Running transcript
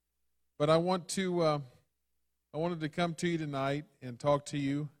But I wanted to come to you tonight and talk to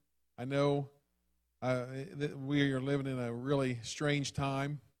you. I know that we are living in a really strange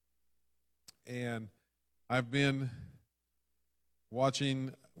time, and I've been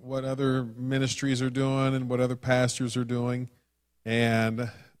watching what other ministries are doing and what other pastors are doing, and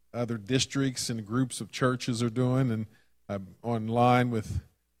other districts and groups of churches are doing, and I'm online with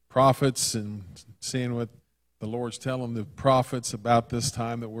prophets and seeing what the Lord's telling the prophets about this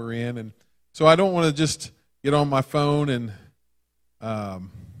time that we're in. And so I don't want to just get on my phone and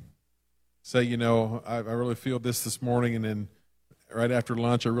say, I really feel this morning, and then right after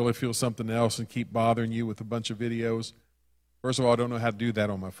lunch I really feel something else, and keep bothering you with a bunch of videos. First of all, I don't know how to do that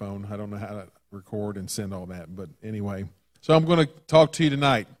on my phone. I don't know how to record and send all that. But anyway, so I'm going to talk to you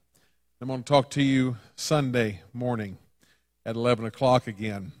tonight. I'm going to talk to you Sunday morning at 11 o'clock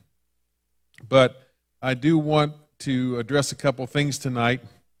again. But I do want to address a couple things tonight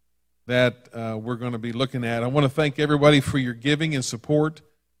that we're going to be looking at. I want to thank everybody for your giving and support.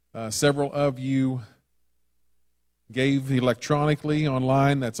 Several of you gave electronically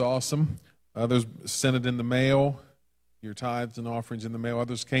online. That's awesome. Others sent it in the mail, your tithes and offerings in the mail.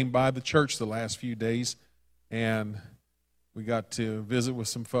 Others came by the church the last few days, and we got to visit with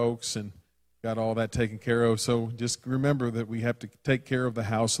some folks and got all that taken care of. So just remember that we have to take care of the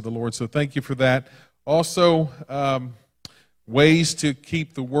house of the Lord. So thank you for that. Also, ways to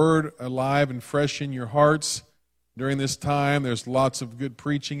keep the Word alive and fresh in your hearts during this time. There's lots of good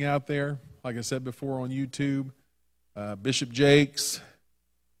preaching out there, like I said before, on YouTube. Bishop Jakes,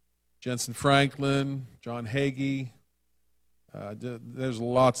 Jensen Franklin, John Hagee. There's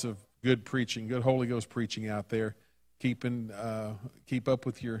lots of good preaching, good Holy Ghost preaching out there. Keep up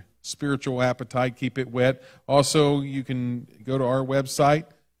with your spiritual appetite. Keep it wet. Also, you can go to our website,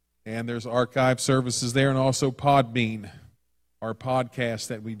 and there's archive services there, and also Podbean, our podcast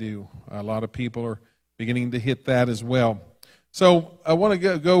that we do. A lot of people are beginning to hit that as well. So I want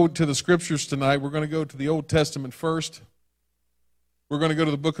to go to the Scriptures tonight. We're going to go to the Old Testament first. We're going to go to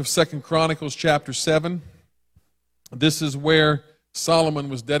the book of 2 Chronicles chapter 7. This is where Solomon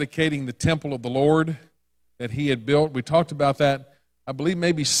was dedicating the temple of the Lord that he had built. We talked about that, I believe,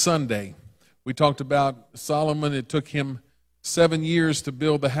 maybe Sunday. We talked about Solomon. It took him 7 years to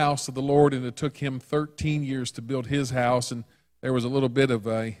build the house of the Lord, and it took him 13 years to build his house. And there was a little bit of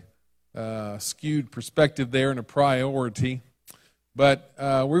a skewed perspective there and a priority. But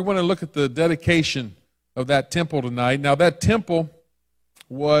we want to look at the dedication of that temple tonight. Now, that temple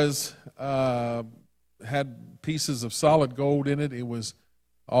was had pieces of solid gold in it. It was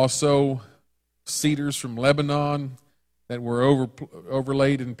also cedars from Lebanon that were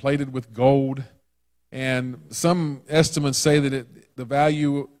overlaid and plated with gold. And some estimates say that the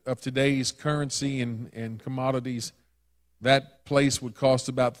value of today's currency and commodities, that place would cost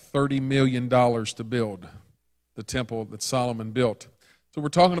about $30 million to build, the temple that Solomon built. So we're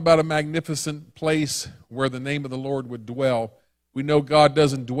talking about a magnificent place where the name of the Lord would dwell. We know God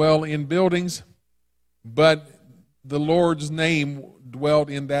doesn't dwell in buildings, but the Lord's name dwelled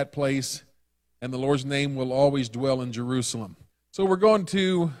in that place, and the Lord's name will always dwell in Jerusalem. So we're going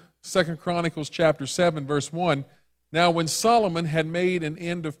to 2 Chronicles chapter 7, verse 1. Now when Solomon had made an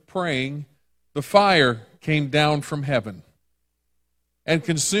end of praying, the fire came down from heaven and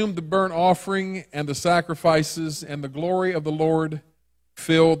consumed the burnt offering and the sacrifices, and the glory of the Lord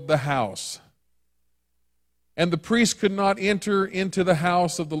filled the house. And the priest could not enter into the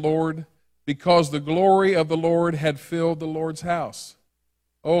house of the Lord, because the glory of the Lord had filled the Lord's house.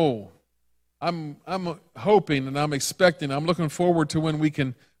 Oh, I'm hoping and I'm expecting, I'm looking forward to when we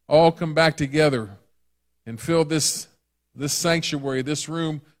can all come back together and fill this sanctuary, this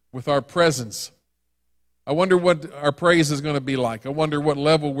room, with our presence. I wonder what our praise is going to be like. I wonder what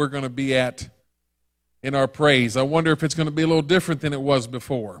level we're going to be at in our praise. I wonder if it's going to be a little different than it was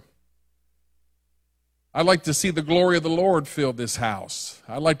before. I'd like to see the glory of the Lord fill this house.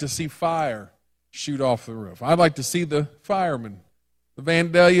 I'd like to see fire shoot off the roof. I'd like to see the firemen, the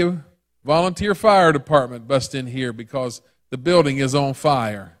Vandalia Volunteer Fire Department bust in here because the building is on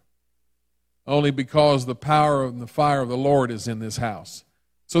fire. Only because the power and the fire of the Lord is in this house.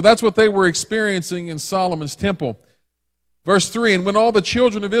 So that's what they were experiencing in Solomon's temple. Verse 3, and when all the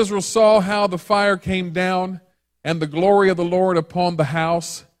children of Israel saw how the fire came down and the glory of the Lord upon the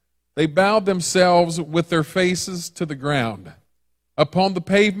house, they bowed themselves with their faces to the ground upon the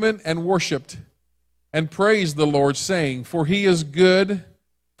pavement and worshipped and praised the Lord, saying, for he is good,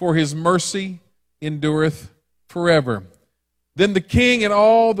 for his mercy endureth forever. Then the king and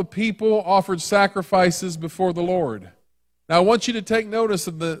all the people offered sacrifices before the Lord. Now I want you to take notice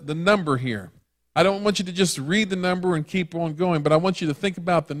of the number here. I don't want you to just read the number and keep on going, but I want you to think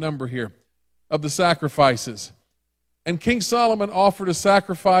about the number here of the sacrifices. And King Solomon offered a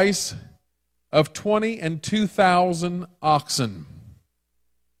sacrifice of 22,000 oxen.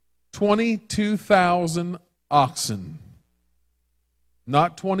 22,000 oxen.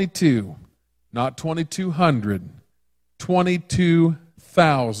 Not 22, not 2,200,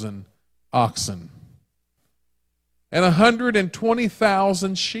 22,000 oxen. And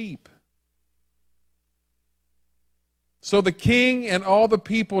 120,000 sheep. So the king and all the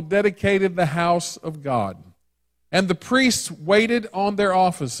people dedicated the house of God. And the priests waited on their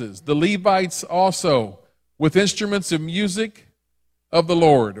offices, the Levites also, with instruments of music of the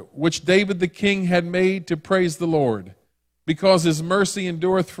Lord, which David the king had made to praise the Lord, because his mercy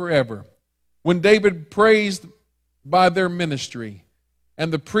endureth forever. When David praised by their ministry,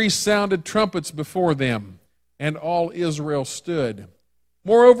 and the priests sounded trumpets before them, and all Israel stood.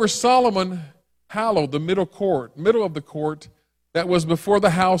 Moreover, Solomon hallowed the middle of the court that was before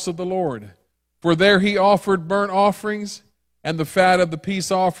the house of the Lord. For there he offered burnt offerings and the fat of the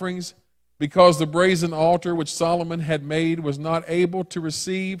peace offerings, because the brazen altar which Solomon had made was not able to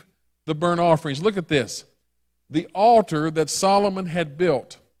receive the burnt offerings. Look at this. The altar that Solomon had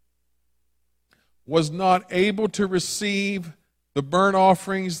built was not able to receive the burnt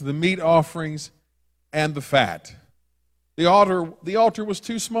offerings, the meat offerings, and the fat. The altar was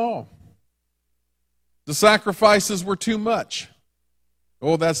too small. The sacrifices were too much.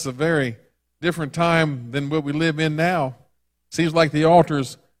 Oh, that's a very different time than what we live in now. Seems like the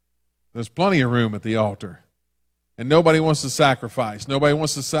altars, there's plenty of room at the altar. And nobody wants to sacrifice. Nobody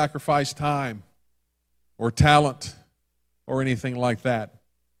wants to sacrifice time or talent or anything like that.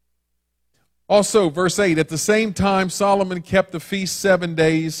 Also, verse 8, at the same time Solomon kept the feast 7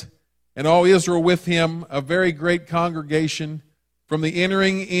 days, and all Israel with him, a very great congregation, from the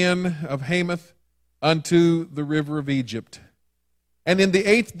entering in of Hamath unto the river of Egypt. And in the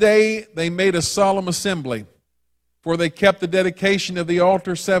 8th day they made a solemn assembly, for they kept the dedication of the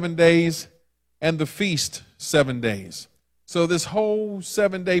altar 7 days, and the feast 7 days. So this whole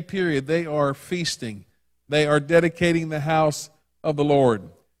 7-day period, they are feasting. They are dedicating the house of the Lord.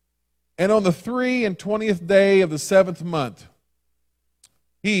 And on the 23rd day of the 7th month,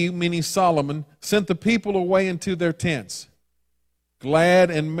 he, meaning Solomon, sent the people away into their tents,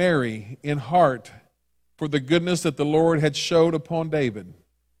 glad and merry in heart, for the goodness that the Lord had showed upon David,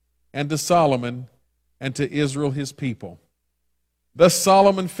 and to Solomon, and to Israel his people. Thus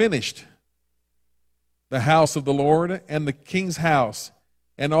Solomon finished the house of the Lord, and the king's house,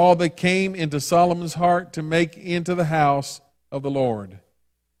 and all that came into Solomon's heart to make into the house of the Lord.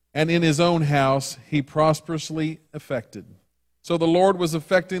 And in his own house he prosperously effected. So the Lord was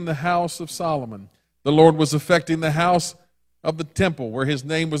affecting the house of Solomon. The Lord was affecting the house of the temple, where his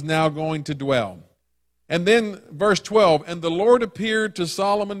name was now going to dwell. And then verse 12, and the Lord appeared to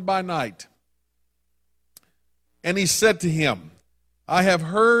Solomon by night, and he said to him, I have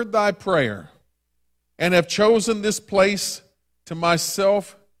heard thy prayer, and have chosen this place to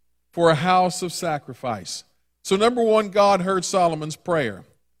myself for a house of sacrifice. So number one, God heard Solomon's prayer.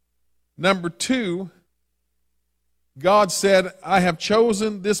 Number two, God said, I have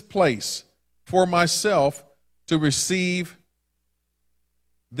chosen this place for myself to receive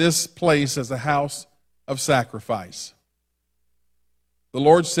this place as a house of sacrifice. The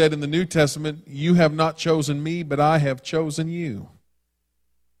Lord said in the New Testament, you have not chosen me, but I have chosen you.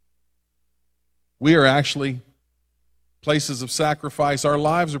 We are actually places of sacrifice. Our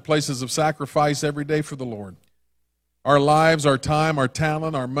lives are places of sacrifice every day for the Lord. Our lives, our time, our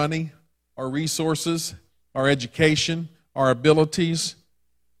talent, our money, our resources, our education, our abilities,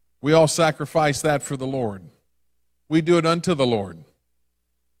 we all sacrifice that for the Lord. We do it unto the Lord.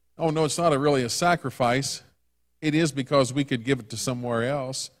 Oh, no, it's not really a sacrifice. It is because we could give it to somewhere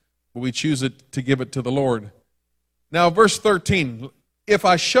else, but we choose to give it to the Lord. Now, verse 13, if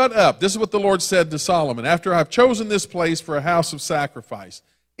I shut up, this is what the Lord said to Solomon, after I've chosen this place for a house of sacrifice,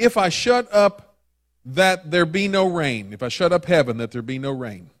 if I shut up that there be no rain, if I shut up heaven that there be no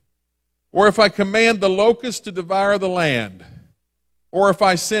rain, or if I command the locusts to devour the land, or if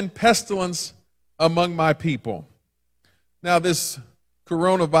I send pestilence among my people. Now, this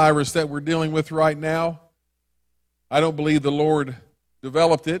coronavirus that we're dealing with right now, I don't believe the Lord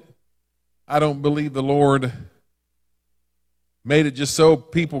developed it. I don't believe the Lord made it just so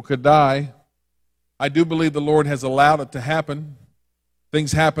people could die. I do believe the Lord has allowed it to happen.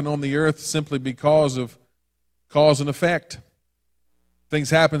 Things happen on the earth simply because of cause and effect. Things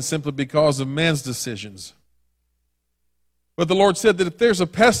happen simply because of men's decisions. But the Lord said that if there's a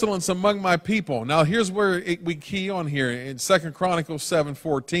pestilence among my people, now here's where we key on here in 2 Chronicles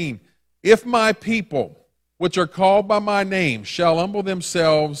 7:14. If my people, which are called by my name, shall humble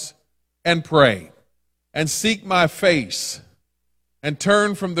themselves and pray, and seek my face, and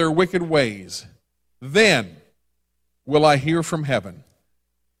turn from their wicked ways, then will I hear from heaven,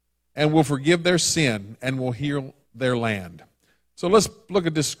 and will forgive their sin, and will heal their land. So let's look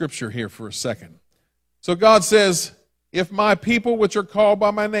at this scripture here for a second. So God says, if my people which are called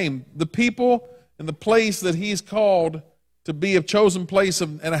by my name, the people and the place that he's called to be a chosen place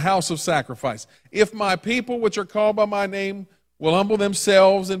and a house of sacrifice. If my people which are called by my name will humble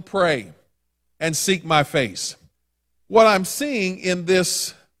themselves and pray and seek my face. What I'm seeing in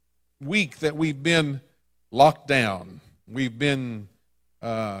this week that we've been locked down, we've been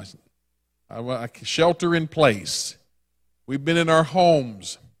shelter in place, we've been in our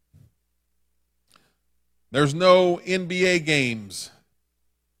homes. There's no NBA games.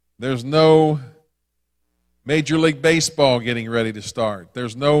 There's no Major League Baseball getting ready to start.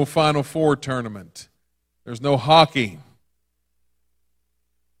 There's no Final Four tournament. There's no hockey.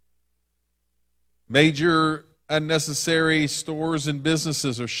 Major unnecessary stores and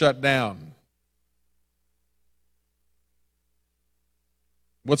businesses are shut down.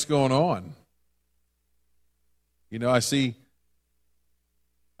 What's going on? You know, I've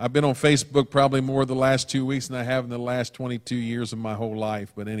been on Facebook probably more the last 2 weeks than I have in the last 22 years of my whole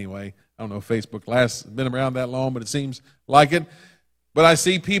life. But anyway, I don't know if Facebook been around that long, but it seems like it. But I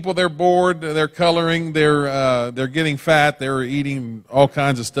see people, they're bored, they're coloring, they're getting fat, they're eating all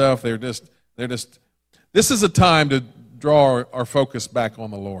kinds of stuff. This is a time to draw our focus back on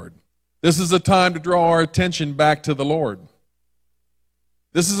the Lord. This is a time to draw our attention back to the Lord.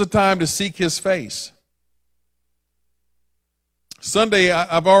 This is a time to seek his face. Sunday,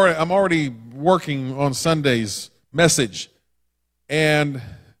 I'm already working on Sunday's message, and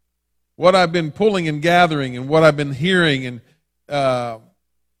what I've been pulling and gathering, and what I've been hearing, and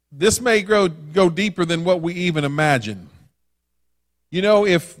this may go deeper than what we even imagine. You know,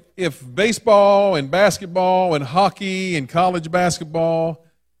 if baseball and basketball and hockey and college basketball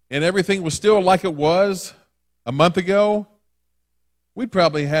and everything was still like it was a month ago, we'd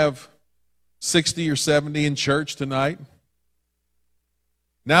probably have 60 or 70 in church tonight.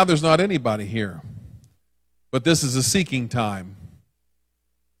 Now there's not anybody here, but this is a seeking time.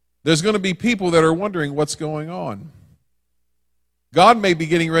 There's going to be people that are wondering what's going on. God may be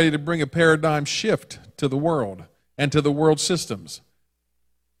getting ready to bring a paradigm shift to the world and to the world systems.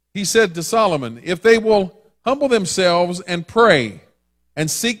 He said to Solomon, if they will humble themselves and pray and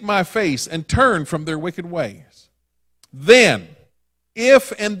seek my face and turn from their wicked ways, then,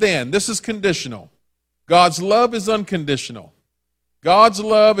 if and then, this is conditional. God's love is unconditional. God's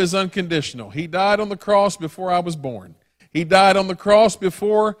love is unconditional. He died on the cross before I was born. He died on the cross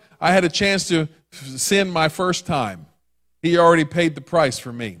before I had a chance to sin my first time. He already paid the price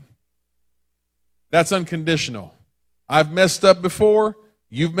for me. That's unconditional. I've messed up before.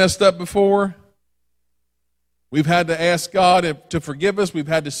 You've messed up before. We've had to ask God to forgive us. We've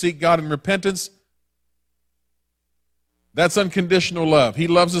had to seek God in repentance. That's unconditional love. He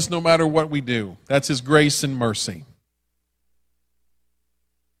loves us no matter what we do. That's his grace and mercy.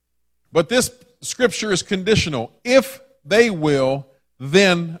 But this scripture is conditional. If they will,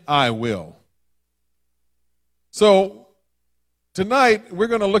 then I will. So tonight we're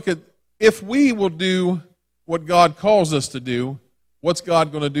going to look at, if we will do what God calls us to do, what's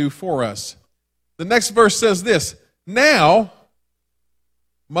God going to do for us? The next verse says this, now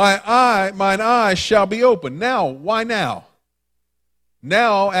mine eye shall be open. Now, why now?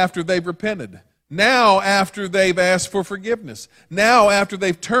 Now after they've repented. Now after they've asked for forgiveness. Now after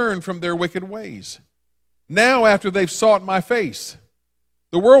they've turned from their wicked ways. Now after they've sought my face.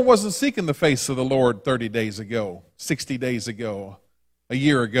 The world wasn't seeking the face of the Lord 30 days ago, 60 days ago, a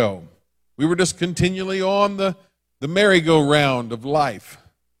year ago. We were just continually on the merry-go-round of life.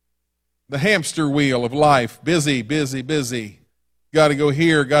 The hamster wheel of life. Busy, busy, busy. Got to go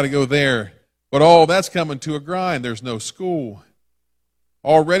here, got to go there. But all that's coming to a grind. There's no school.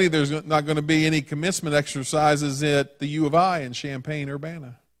 Already there's not going to be any commencement exercises at the U of I in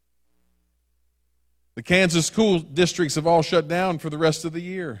Champaign-Urbana. The Kansas school districts have all shut down for the rest of the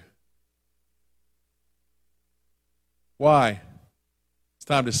year. Why? It's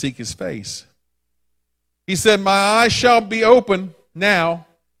time to seek his face. He said, my eyes shall be open now,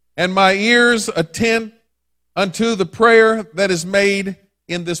 and my ears attend unto the prayer that is made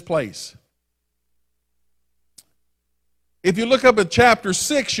in this place. If you look up at chapter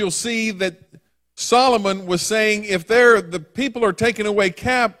 6, you'll see that Solomon was saying if the people are taken away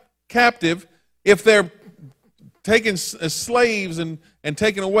captive, if they're taken as slaves and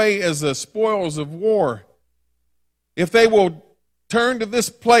taken away as the spoils of war, if they will turn to this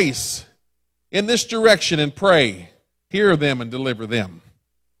place in this direction and pray, hear them and deliver them.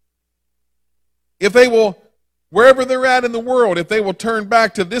 If they will, wherever they're at in the world, if they will turn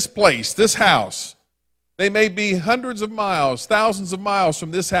back to this place, this house, they may be hundreds of miles, thousands of miles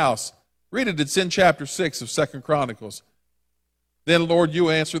from this house. Read it, it's in chapter 6 of 2 Chronicles. Then, Lord, you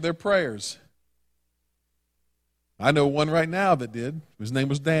answer their prayers. I know one right now that did. His name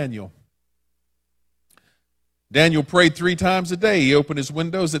was Daniel. Daniel prayed 3 times a day. He opened his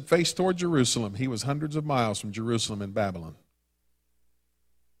windows that faced toward Jerusalem. He was hundreds of miles from Jerusalem in Babylon.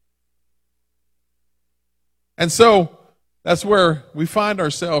 And so, that's where we find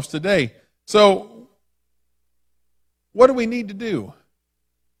ourselves today. So, what do we need to do?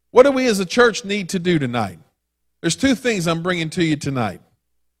 What do we as a church need to do tonight? There's 2 things I'm bringing to you tonight.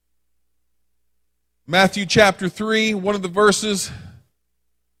 Matthew chapter 3, one of the verses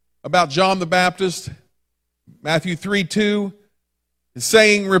about John the Baptist, Matthew 3:2, is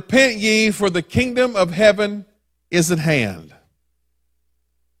saying, repent ye, for the kingdom of heaven is at hand.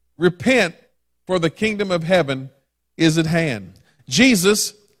 Repent, for the kingdom of heaven is at hand.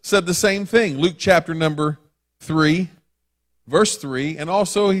 Jesus said the same thing, Luke chapter number 3, verse 3, and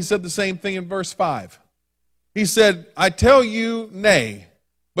also he said the same thing in verse 5. He said, I tell you, nay,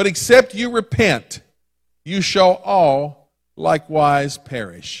 but except you repent, you shall all likewise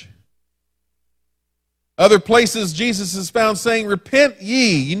perish. Other places Jesus is found saying, repent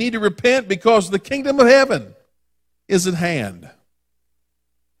ye. You need to repent because the kingdom of heaven is at hand.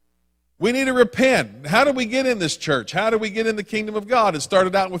 We need to repent. How do we get in this church? How do we get in the kingdom of God? It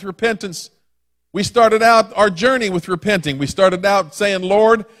started out with repentance. We started out our journey with repenting. We started out saying,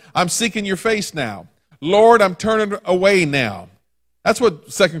 Lord, I'm seeking your face now. Lord, I'm turning away now. That's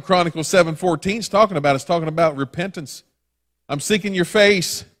what 2 Chronicles 7:14 is talking about. It's talking about repentance. I'm seeking your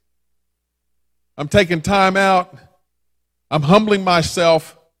face. I'm taking time out. I'm humbling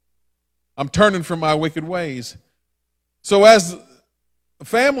myself. I'm turning from my wicked ways. So as a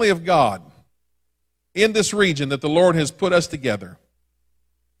family of God in this region that the Lord has put us together,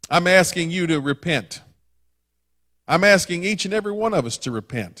 I'm asking you to repent. I'm asking each and every one of us to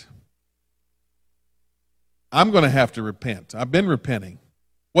repent. I'm going to have to repent. I've been repenting.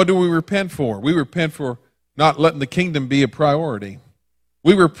 What do we repent for? We repent for not letting the kingdom be a priority.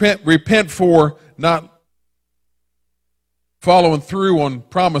 We repent for not following through on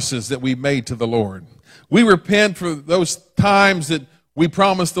promises that we made to the Lord. We repent for those times that we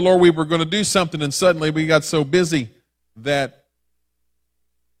promised the Lord we were going to do something and suddenly we got so busy that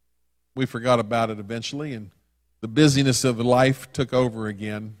we forgot about it eventually and the busyness of life took over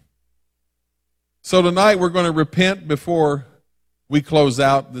again. So tonight we're going to repent before we close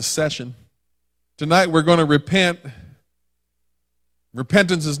out this session. Tonight we're going to repent.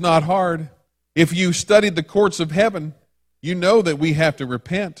 Repentance is not hard. If you studied the courts of heaven, you know that we have to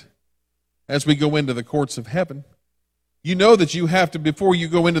repent as we go into the courts of heaven. You know that you have to, before you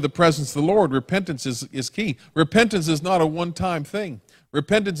go into the presence of the Lord, repentance is key. Repentance is not a one-time thing.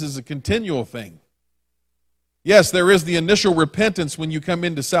 Repentance is a continual thing. Yes, there is the initial repentance when you come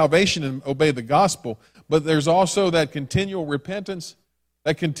into salvation and obey the gospel, but there's also that continual repentance,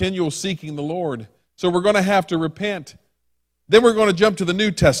 that continual seeking the Lord. So we're going to have to repent. Then we're going to jump to the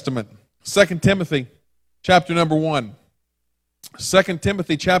New Testament, 2 Timothy chapter number 1. 2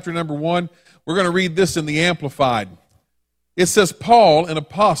 Timothy chapter number 1, we're going to read this in the Amplified. It says, Paul, an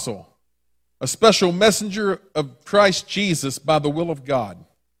apostle, a special messenger of Christ Jesus by the will of God,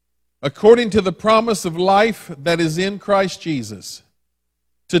 according to the promise of life that is in Christ Jesus,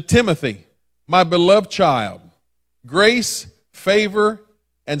 to Timothy, my beloved child, grace, favor,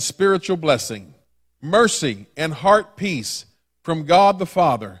 and spiritual blessing, mercy, and heart peace from God the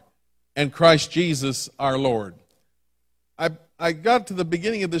Father and Christ Jesus our Lord. I got to the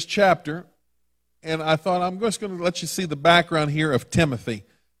beginning of this chapter, and I thought I'm just going to let you see the background here of Timothy.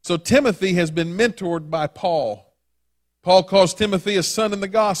 So Timothy has been mentored by Paul. Paul calls Timothy a son in the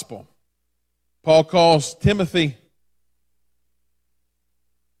gospel. Paul calls Timothy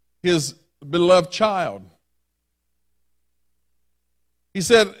his beloved child. He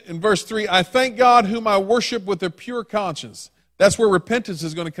said in verse 3, I thank God whom I worship with a pure conscience. That's where repentance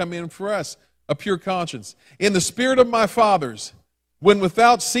is going to come in for us, a pure conscience. In the spirit of my fathers, when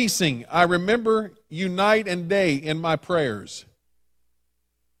without ceasing I remember you night and day in my prayers.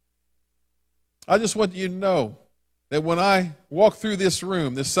 I just want you to know that when I walk through this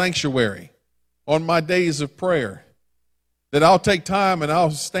room, this sanctuary, on my days of prayer, that I'll take time and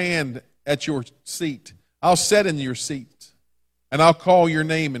I'll stand at your seat. I'll sit in your seat and I'll call your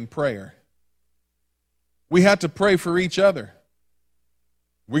name in prayer. We have to pray for each other.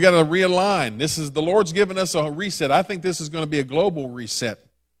 We got to realign. The Lord's given us a reset. I think this is going to be a global reset.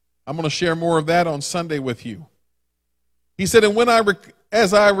 I'm going to share more of that on Sunday with you. He said, and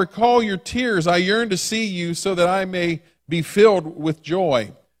as I recall your tears, I yearn to see you so that I may be filled with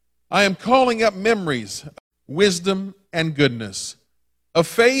joy. I am calling up memories of wisdom and goodness, a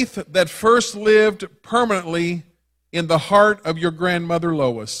faith that first lived permanently in the heart of your grandmother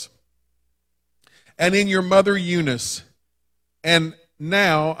Lois and in your mother Eunice, and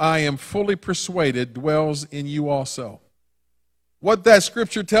now I am fully persuaded dwells in you also. What that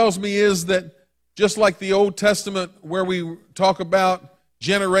scripture tells me is that just like the Old Testament where we talk about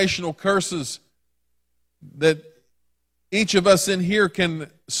generational curses, that each of us in here can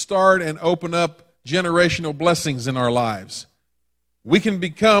start and open up generational blessings in our lives. We can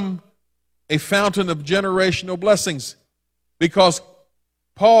become a fountain of generational blessings because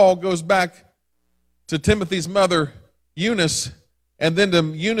Paul goes back to Timothy's mother Eunice and then to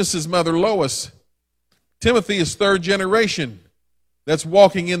Eunice's mother Lois. Timothy is third generation that's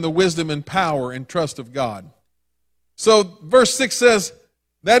walking in the wisdom and power and trust of God. So verse 6 says,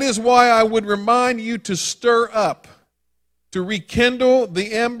 that is why I would remind you to stir up, to rekindle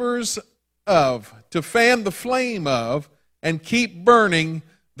the embers of, to fan the flame of, and keep burning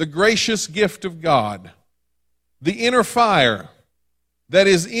the gracious gift of God, the inner fire that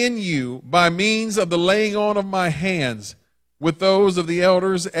is in you by means of the laying on of my hands with those of the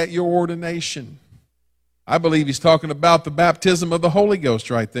elders at your ordination. I believe he's talking about the baptism of the Holy Ghost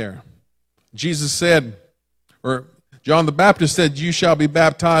right there. Jesus said, or John the Baptist said, you shall be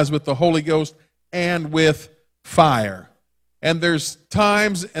baptized with the Holy Ghost and with fire. And there's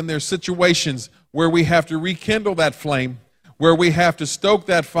times and there's situations where we have to rekindle that flame, where we have to stoke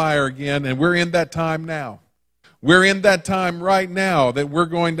that fire again, and we're in that time now. We're in that time right now that we're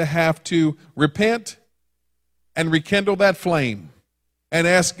going to have to repent and rekindle that flame and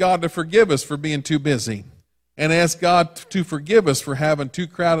ask God to forgive us for being too busy, and ask God to forgive us for having too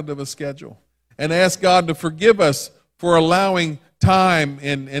crowded of a schedule, and ask God to forgive us for allowing time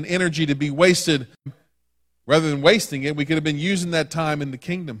and energy to be wasted. Rather than wasting it, we could have been using that time in the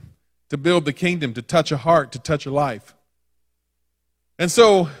kingdom, to build the kingdom, to touch a heart, to touch a life. And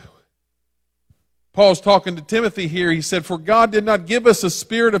so, Paul's talking to Timothy here. He said, for God did not give us a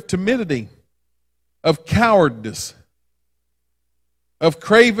spirit of timidity, of cowardice, of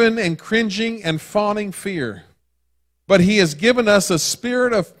craven and cringing and fawning fear, but he has given us a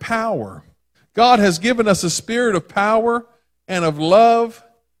spirit of power. God has given us a spirit of power and of love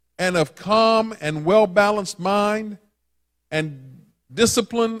and of calm and well-balanced mind and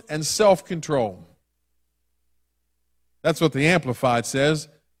discipline and self-control. That's what the Amplified says.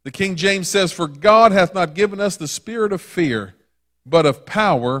 The King James says, for God hath not given us the spirit of fear, but of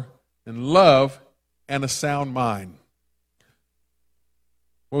power and love and a sound mind.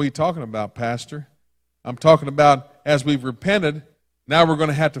 What are you talking about, Pastor? I'm talking about as we've repented, now we're going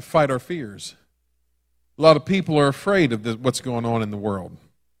to have to fight our fears. A lot of people are afraid of what's going on in the world.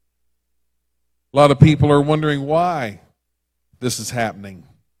 A lot of people are wondering why this is happening.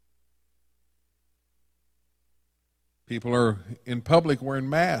 People are in public wearing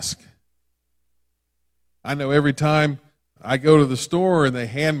masks. I know every time I go to the store and they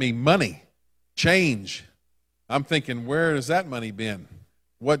hand me money, change, I'm thinking, where has that money been?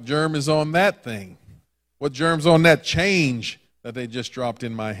 What germ is on that thing? What germ's on that change that they just dropped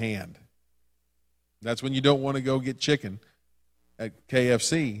in my hand? That's when you don't want to go get chicken at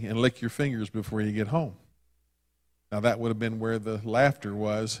KFC and lick your fingers before you get home. Now that would have been where the laughter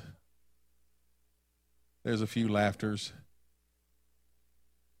was. There's a few laughters.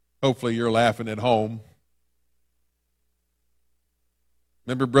 Hopefully you're laughing at home.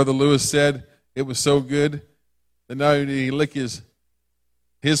 Remember Brother Lewis said it was so good that not only did he lick his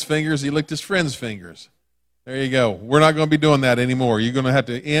fingers, he licked his friend's fingers. There you go. We're not going to be doing that anymore. You're going to have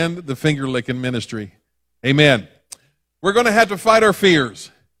to end the finger licking ministry. Amen. We're going to have to fight our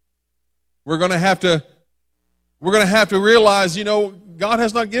fears. We're going to have to realize, God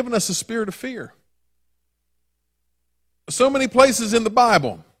has not given us a spirit of fear. So many places in the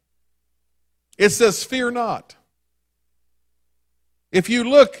Bible, it says, fear not. If you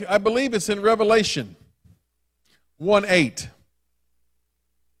look, I believe it's in Revelation 1:8.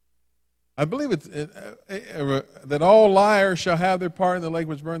 I believe it's that all liars shall have their part in the lake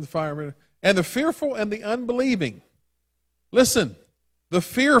which burns the fire, and the fearful and the unbelieving. Listen, the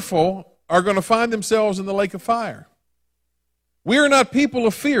fearful are going to find themselves in the lake of fire. We are not people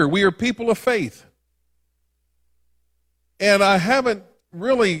of fear. We are people of faith. And I haven't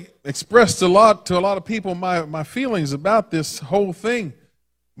really expressed to a lot of people my feelings about this whole thing,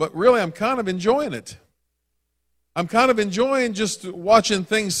 but really I'm kind of enjoying it. I'm kind of enjoying just watching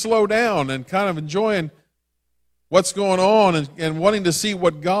things slow down and kind of enjoying what's going on and wanting to see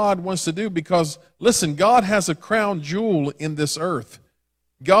what God wants to do, because, listen, God has a crown jewel in this earth.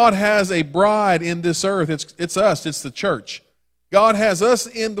 God has a bride in this earth. It's us. It's the church. God has us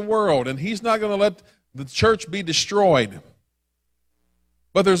in the world, and He's not going to let the church be destroyed.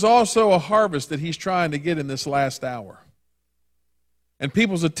 But there's also a harvest that He's trying to get in this last hour. And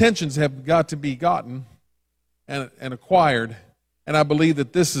people's attentions have got to be gotten and acquired, and I believe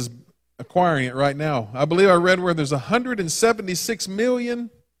that this is acquiring it right now. I believe I read where there's 176 million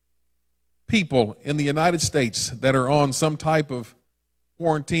people in the United States that are on some type of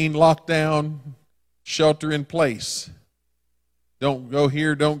quarantine, lockdown, shelter in place. Don't go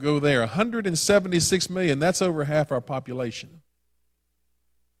here, don't go there. 176 million, that's over half our population.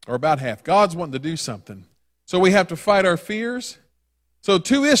 Or about half. God's wanting to do something. So we have to fight our fears. So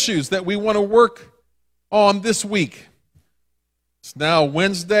 2 issues that we want to work on this week. It's now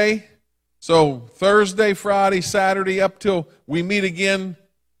Wednesday. So Thursday, Friday, Saturday, up till we meet again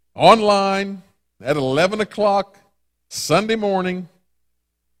online at 11 o'clock Sunday morning.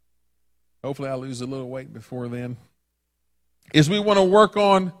 Hopefully I lose a little weight before then. Is we want to work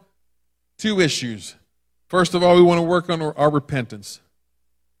on 2 issues. First of all, we want to work on our repentance.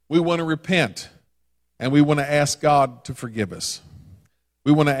 We want to repent, and we want to ask God to forgive us.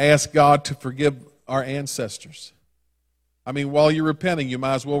 We want to ask God to forgive our ancestors. I mean, while you're repenting, you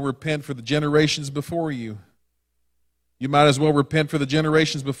might as well repent for the generations before you. You might as well repent for the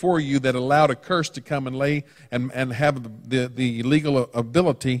generations before you that allowed a curse to come and lay and have the legal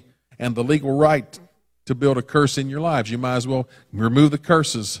ability and the legal right to build a curse in your lives. You might as well remove the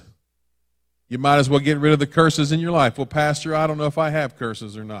curses. You might as well get rid of the curses in your life. Well, Pastor, I don't know if I have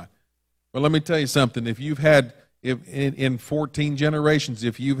curses or not. Well, let me tell you something. If you've had, in 14 generations,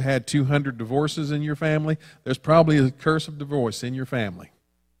 if you've had 200 divorces in your family, there's probably a curse of divorce in your family.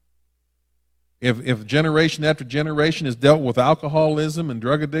 If generation after generation has dealt with alcoholism and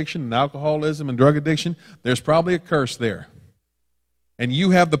drug addiction, there's probably a curse there. And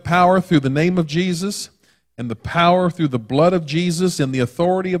you have the power through the name of Jesus and the power through the blood of Jesus and the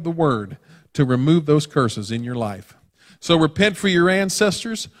authority of the Word to remove those curses in your life. So repent for your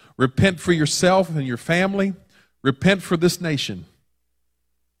ancestors, repent for yourself and your family, repent for this nation.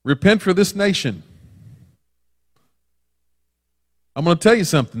 Repent for this nation. I'm going to tell you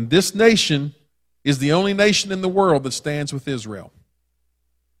something. This nation is the only nation in the world that stands with Israel.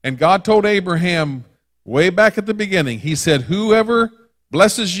 And God told Abraham way back at the beginning, He said, whoever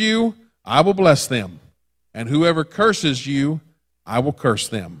blesses you, I will bless them. And whoever curses you, I will curse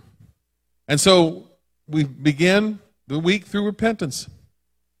them. And so we begin the week through repentance.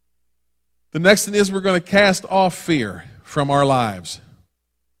 The next thing is we're going to cast off fear from our lives.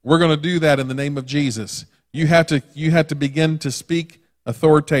 We're going to do that in the name of Jesus. You have to begin to speak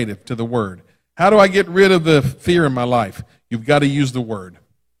authoritative to the Word. How do I get rid of the fear in my life? You've got to use the Word.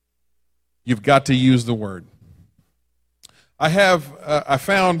 You've got to use the Word. I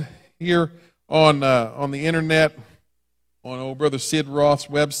found here on the internet, on old brother Sid Roth's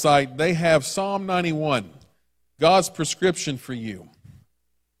website, they have Psalm 91, God's prescription for you.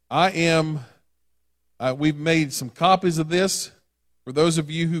 We've made some copies of this. For those of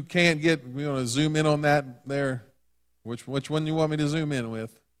you who can't get, we want to zoom in on that there. Which one do you want me to zoom in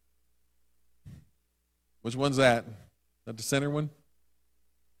with? Which one's that? Is that the center one?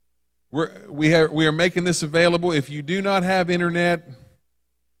 We are making this available. If you do not have internet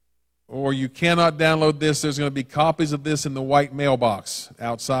or you cannot download this, there's going to be copies of this in the white mailbox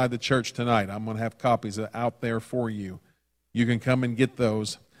outside the church tonight. I'm going to have copies out there for you. You can come and get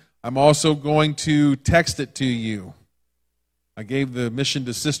those. I'm also going to text it to you. I gave the mission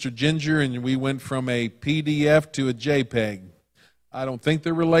to Sister Ginger, and we went from a PDF to a JPEG. I don't think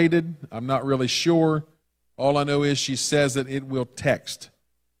they're related. I'm not really sure. All I know is she says that it will text.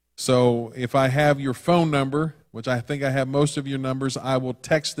 So if I have your phone number, which I think I have most of your numbers, I will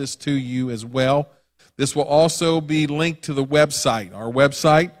text this to you as well. This will also be linked to the website. Our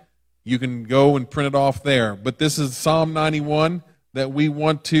website, you can go and print it off there. But this is Psalm 91 that we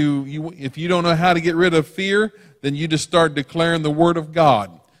want to, if you don't know how to get rid of fear, then you just start declaring the Word of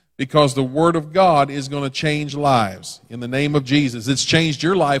God. Because the Word of God is going to change lives in the name of Jesus. It's changed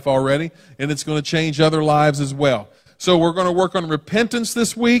your life already, and it's going to change other lives as well. So we're going to work on repentance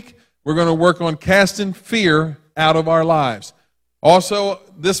this week. We're going to work on casting fear out of our lives. Also,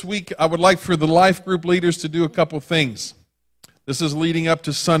 this week, I would like for the life group leaders to do a couple things. This is leading up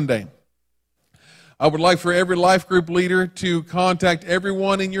to Sunday. I would like for every life group leader to contact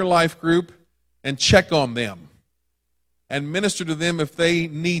everyone in your life group and check on them and minister to them if they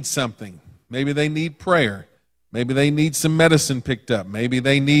need something. Maybe they need prayer. Maybe they need some medicine picked up. Maybe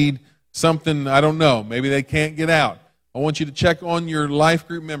they need something, I don't know, maybe they can't get out. I want you to check on your life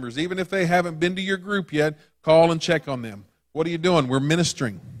group members. Even if they haven't been to your group yet, call and check on them. What are you doing? We're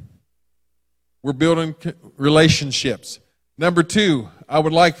ministering. We're building relationships. Number 2, I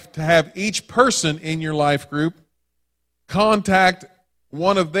would like to have each person in your life group contact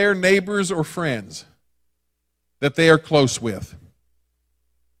one of their neighbors or friends that they are close with.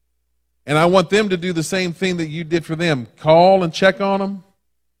 And I want them to do the same thing that you did for them. Call and check on them,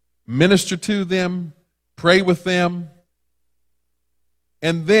 minister to them, pray with them,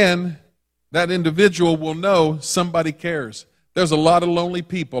 and then that individual will know somebody cares. There's a lot of lonely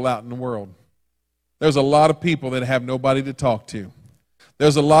people out in the world. There's a lot of people that have nobody to talk to.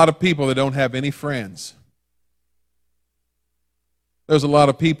 There's a lot of people that don't have any friends. There's a lot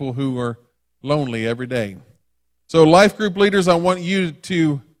of people who are lonely every day. So life group leaders, I want you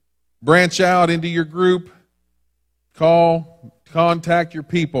to branch out into your group, call, contact your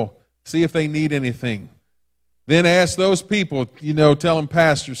people, see if they need anything. Then ask those people, tell them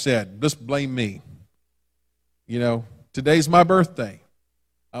Pastor said, just blame me. Today's my birthday.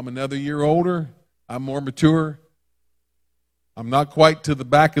 I'm another year older. I'm more mature. I'm not quite to the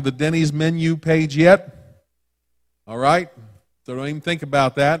back of the Denny's menu page yet. All right? So don't even think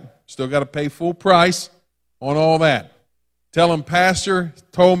about that. Still got to pay full price on all that. Tell them, Pastor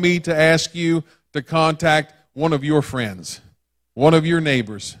told me to ask you to contact one of your friends, one of your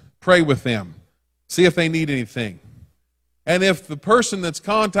neighbors. Pray with them. See if they need anything. And if the person that's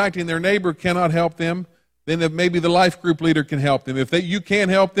contacting their neighbor cannot help them, then if maybe the life group leader can help them. If you can't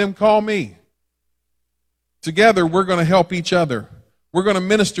help them, call me. Together, we're going to help each other. We're going to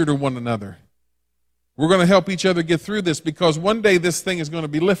minister to one another. We're going to help each other get through this, because one day this thing is going to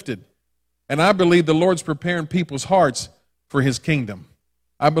be lifted. And I believe the Lord's preparing people's hearts for His kingdom.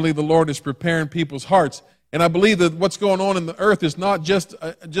 I believe the Lord is preparing people's hearts. And I believe that what's going on in the earth is not just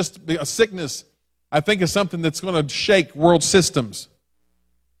a sickness. I think it's something that's going to shake world systems.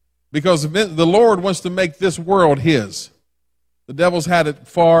 Because the Lord wants to make this world His. The devil's had it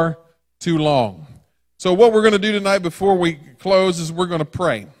far too long. So what we're going to do tonight before we close is we're going to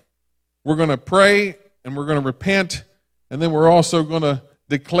pray. We're going to pray and we're going to repent, and then we're also going to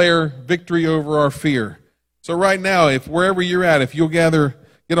declare victory over our fear. So right now, if wherever you're at, if you'll get a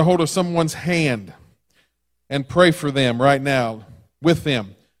hold of someone's hand and pray for them right now with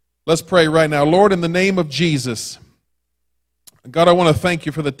them. Let's pray right now. Lord, in the name of Jesus, God, I want to thank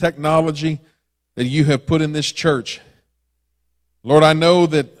you for the technology that you have put in this church. Lord, I know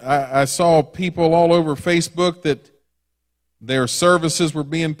that I saw people all over Facebook that their services were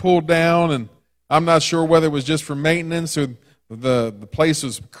being pulled down, and I'm not sure whether it was just for maintenance or the place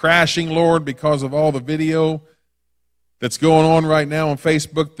was crashing, Lord, because of all the video that's going on right now on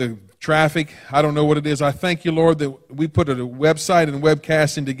Facebook, the traffic. I don't know what it is. I thank you, Lord, that we put a website and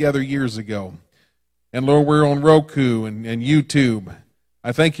webcasting together years ago. And Lord, we're on Roku and YouTube.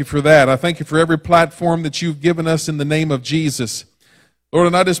 I thank you for that. I thank you for every platform that you've given us in the name of Jesus. Lord,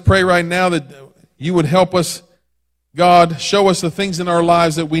 and I just pray right now that you would help us, God, show us the things in our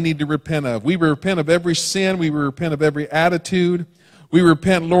lives that we need to repent of. We repent of every sin. We repent of every attitude. We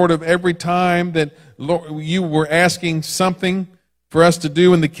repent, Lord, of every time that, Lord, you were asking something for us to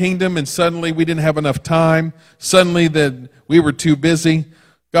do in the kingdom and suddenly we didn't have enough time. Suddenly that we were too busy.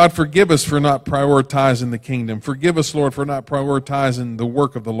 God, forgive us for not prioritizing the kingdom. Forgive us, Lord, for not prioritizing the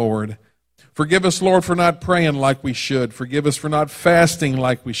work of the Lord. Forgive us, Lord, for not praying like we should. Forgive us for not fasting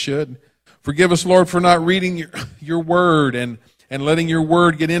like we should. Forgive us, Lord, for not reading your word and letting your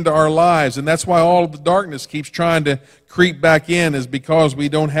word get into our lives. And that's why all of the darkness keeps trying to creep back in, is because we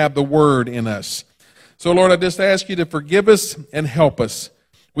don't have the word in us. So, Lord, I just ask you to forgive us and help us.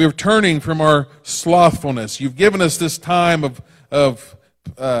 We're turning from our slothfulness. You've given us this time of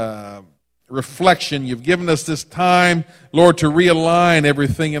reflection. You've given us this time, Lord, to realign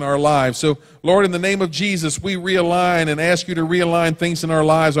everything in our lives. So, Lord, in the name of Jesus, we realign and ask you to realign things in our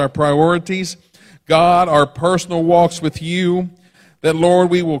lives, our priorities, God, our personal walks with you, that, Lord,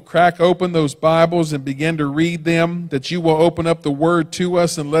 we will crack open those Bibles and begin to read them, that you will open up the Word to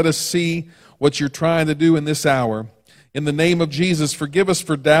us and let us see what you're trying to do in this hour. In the name of Jesus, forgive us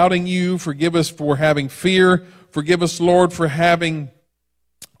for doubting you. Forgive us for having fear. Forgive us, Lord, for having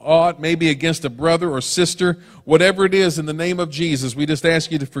aught maybe against a brother or sister. Whatever it is, in the name of Jesus, we just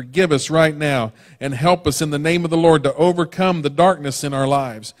ask you to forgive us right now and help us in the name of the Lord to overcome the darkness in our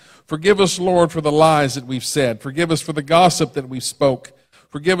lives. Forgive us, Lord, for the lies that we've said. Forgive us for the gossip that we spoke.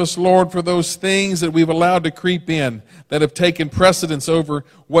 Forgive us, Lord, for those things that we've allowed to creep in that have taken precedence over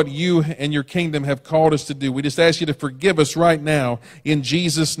what you and your kingdom have called us to do. We just ask you to forgive us right now in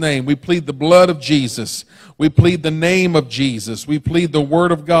Jesus' name. We plead the blood of Jesus. We plead the name of Jesus. We plead the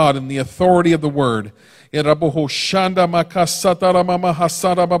word of God and the authority of the word. In the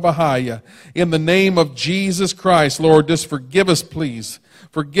name of Jesus Christ, Lord, just forgive us, please.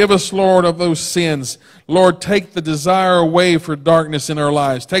 Forgive us, Lord, of those sins. Lord, take the desire away for darkness in our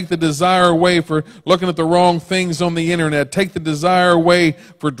lives. Take the desire away for looking at the wrong things on the internet. Take the desire away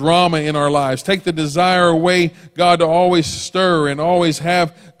for drama in our lives. Take the desire away, God, to always stir and always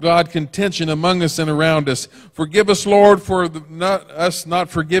have, God, contention among us and around us. Forgive us, Lord, for us not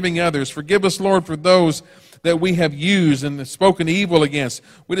forgiving others. Forgive us, Lord, for those that we have used and spoken evil against.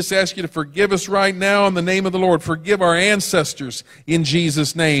 We just ask you to forgive us right now in the name of the Lord. Forgive our ancestors in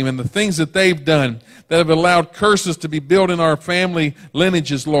Jesus' name and the things that they've done that have allowed curses to be built in our family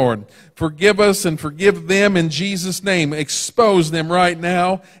lineages, Lord. Forgive us and forgive them in Jesus' name. Expose them right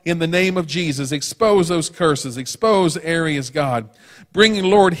now in the name of Jesus. Expose those curses. Expose areas, God. Bring,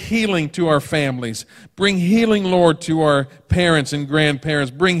 Lord, healing to our families. Bring healing, Lord, to our parents and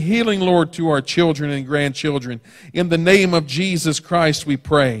grandparents. Bring healing, Lord, to our children and grandchildren. In the name of Jesus Christ, we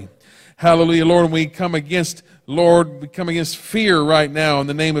pray. Hallelujah, Lord. We come against, Lord, we come against fear right now in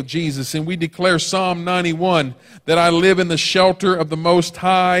the name of Jesus. And we declare Psalm 91, that I live in the shelter of the Most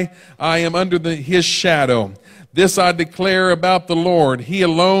High. I am under His shadow. This I declare about the Lord. He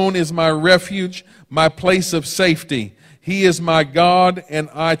alone is my refuge, my place of safety. He is my God, and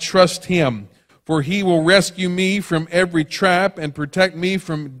I trust Him. For He will rescue me from every trap and protect me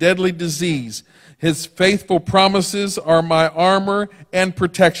from deadly disease. His faithful promises are my armor and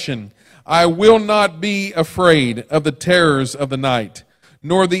protection. I will not be afraid of the terrors of the night,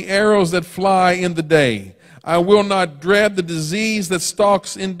 nor the arrows that fly in the day. I will not dread the disease that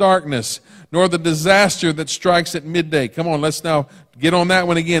stalks in darkness, nor the disaster that strikes at midday. Come on, let's now get on that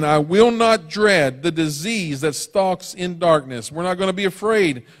one again. I will not dread the disease that stalks in darkness. We're not going to be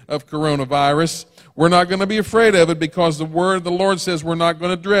afraid of coronavirus. We're not going to be afraid of it because the word of the Lord says we're not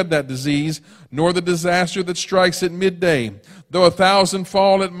going to dread that disease, nor the disaster that strikes at midday. Though 1,000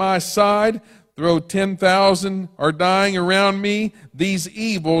 fall at my side, though 10,000 are dying around me, these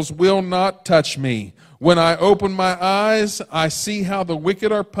evils will not touch me. When I open my eyes, I see how the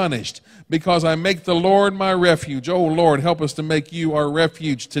wicked are punished, because I make the Lord my refuge. Oh, Lord, help us to make you our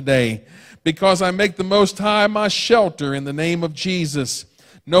refuge today. Because I make the Most High my shelter in the name of Jesus.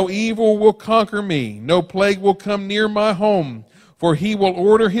 No evil will conquer me. No plague will come near my home. For He will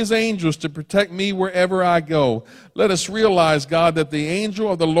order His angels to protect me wherever I go. Let us realize, God, that the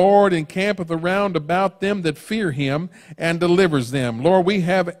angel of the Lord encampeth around about them that fear Him and delivers them. Lord, we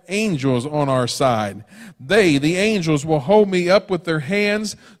have angels on our side. They, the angels, will hold me up with their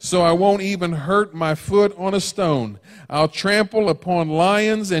hands so I won't even hurt my foot on a stone. I'll trample upon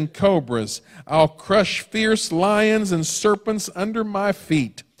lions and cobras. I'll crush fierce lions and serpents under my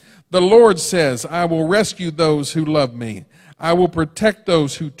feet. The Lord says, I will rescue those who love me. I will protect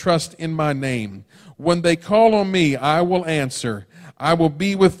those who trust in my name. When they call on me, I will answer. I will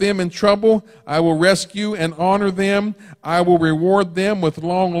be with them in trouble. I will rescue and honor them. I will reward them with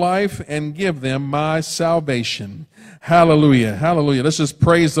long life and give them my salvation. Hallelujah. Hallelujah. Let's just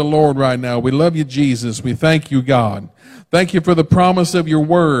praise the Lord right now. We love you, Jesus. We thank you, God. Thank you for the promise of your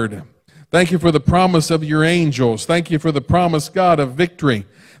word. Thank you for the promise of your angels. Thank you for the promise, God, of victory.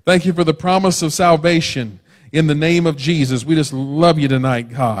 Thank you for the promise of salvation. In the name of Jesus, we just love you tonight,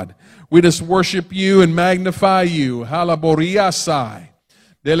 God. We just worship you and magnify you. Halaboriasai.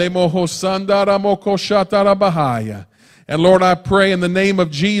 And Lord, I pray in the name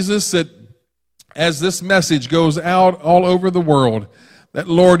of Jesus that as this message goes out all over the world, that,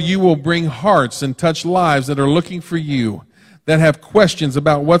 Lord, you will bring hearts and touch lives that are looking for you, that have questions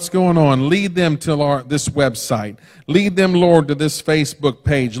about what's going on. Lead them to this website. Lead them, Lord, to this Facebook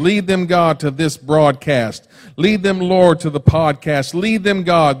page. Lead them, God, to this broadcast. Lead them, Lord, to the podcast. Lead them,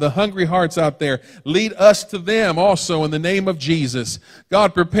 God, the hungry hearts out there. Lead us to them also in the name of Jesus.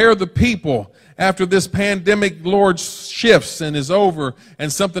 God, prepare the people after this pandemic, Lord, shifts and is over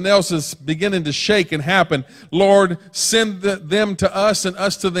and something else is beginning to shake and happen. Lord, send them to us and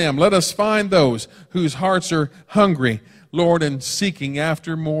us to them. Let us find those whose hearts are hungry, Lord, and seeking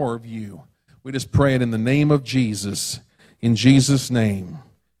after more of you. We just pray it in the name of Jesus. In Jesus' name.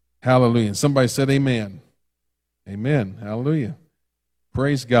 Hallelujah. And somebody said amen. Amen. Hallelujah.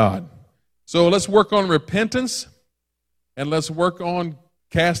 Praise God. So let's work on repentance and let's work on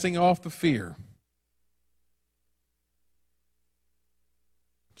casting off the fear.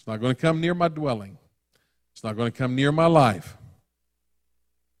 It's not going to come near my dwelling. It's not going to come near my life.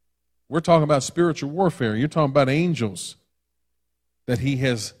 We're talking about spiritual warfare. You're talking about angels that he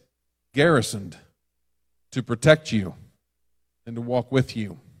has garrisoned to protect you and to walk with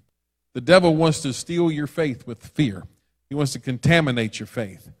you. The devil wants to steal your faith with fear. He wants to contaminate your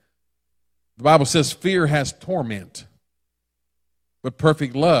faith. The Bible says fear has torment, but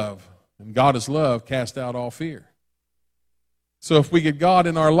perfect love, and God is love, cast out all fear. So if we get God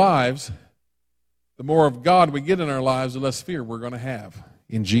in our lives, the more of God we get in our lives, the less fear we're going to have.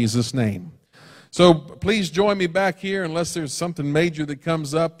 In Jesus' name. So please join me back here unless there's something major that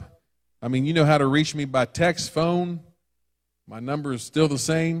comes up. I mean, you know how to reach me by text, phone. My number is still the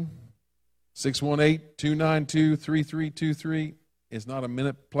same, 618-292-3323. It's not a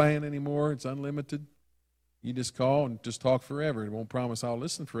minute plan anymore. It's unlimited. You just call and just talk forever. It won't promise I'll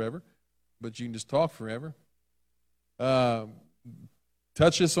listen forever, but you can just talk forever. Touch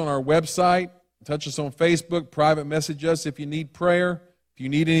us on our website. Touch us on Facebook. Private message us if you need prayer, if you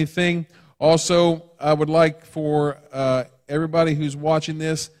need anything. Also, I would like for everybody who's watching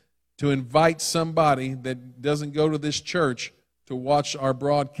this to invite somebody that doesn't go to this church to watch our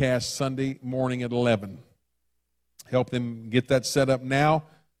broadcast Sunday morning at 11. Help them get that set up now,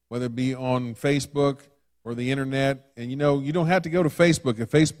 whether it be on Facebook or the internet. And you know, you don't have to go to Facebook.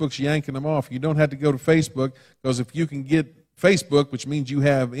 If Facebook's yanking them off, you don't have to go to Facebook, because if you can get Facebook, which means you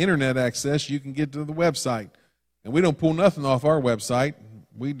have internet access, you can get to the website. And we don't pull nothing off our website.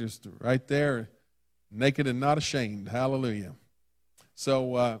 We just right there, naked and not ashamed. Hallelujah.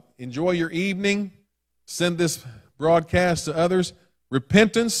 So enjoy your evening. Send this broadcast to others.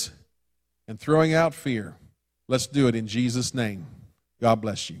 Repentance and throwing out fear. Let's do it in Jesus' name. God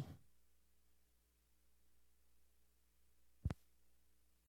bless you.